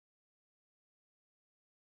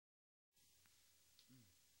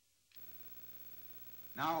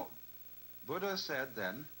Now, Buddha said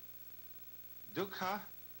then, dukkha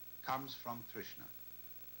comes from Trishna.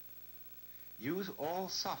 You all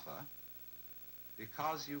suffer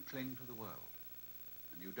because you cling to the world,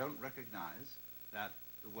 and you don't recognize that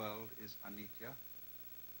the world is anitya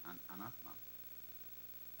and anatman.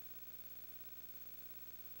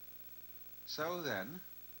 So then,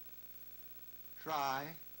 try,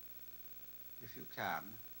 if you can,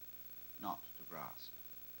 not to grasp.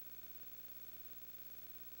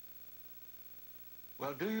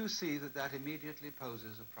 Well, do you see that that immediately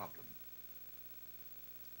poses a problem?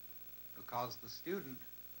 Because the student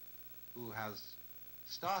who has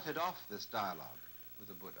started off this dialogue with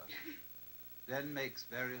the Buddha then makes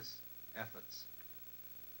various efforts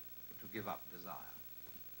to give up desire,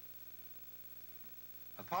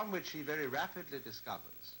 upon which he very rapidly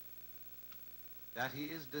discovers that he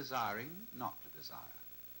is desiring not to desire.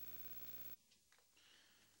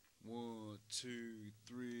 1, 2,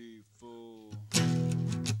 3, 4.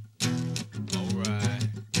 All right.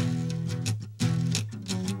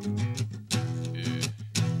 Yeah.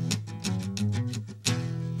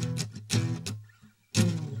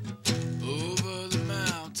 Over the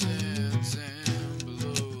mountains and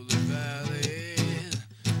below the valleys,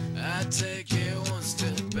 I take it one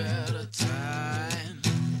step at a time.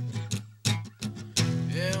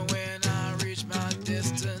 And when I reach my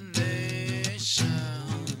destination,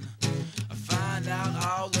 I find out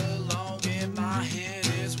all along in my head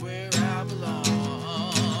is where I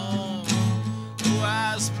belong. The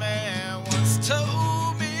wise man once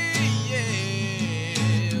told me, yeah,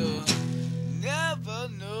 never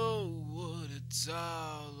know what it's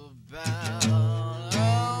all about.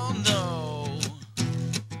 Oh no.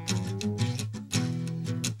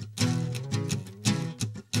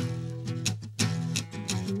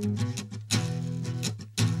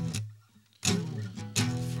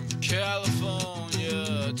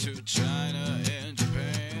 California to China and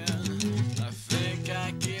Japan, I think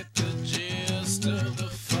I get the gist of the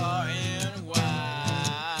far and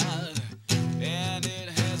wide, and it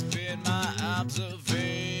has been my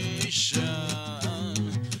observation,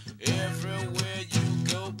 everywhere you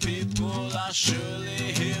go people are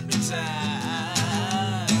surely hypnotized.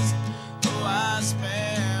 A wise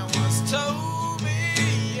man once told me,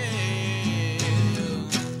 yeah,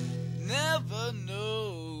 never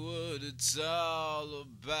know what it's all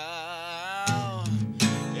about.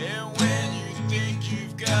 And when you think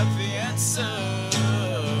you've got the answers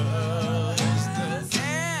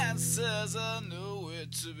are nowhere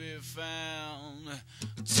to be found,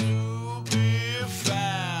 to be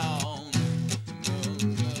found. No, no,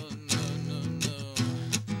 no, no,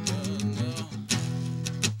 no, no, no.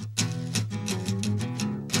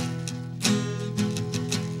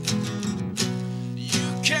 You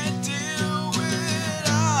can't deal with it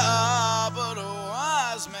all, but a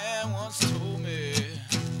wise man once told me,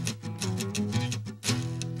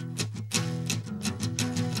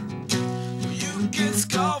 you can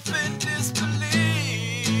scoff and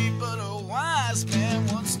disbelief, but a wise man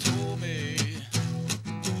once told me,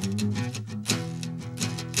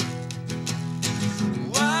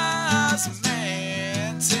 wise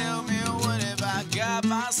man, tell me what have I got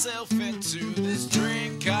myself into, this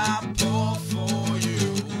drink I pour for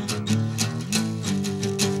you.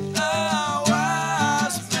 Oh,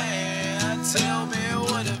 wise man, tell me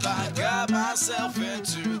what have I got myself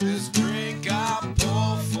into, this drink I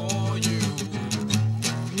pour for you.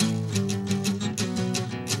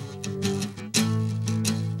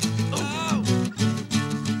 Oh.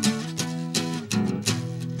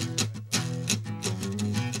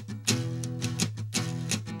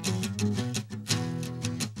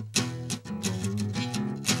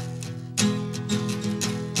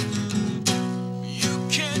 You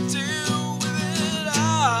can't deal with it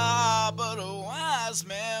all, but a wise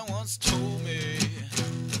man once told me,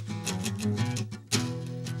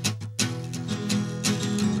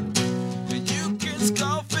 and you can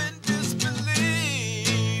scoff and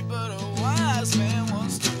disbelieve, but a wise man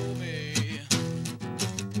once told me,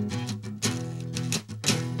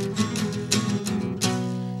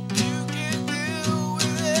 you can deal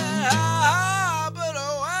with it all, but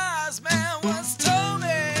a wise man once told me,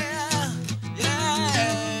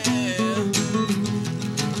 yeah,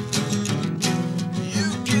 you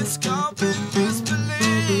can scoff and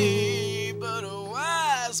disbelieve, but a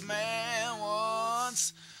wise man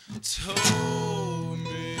once told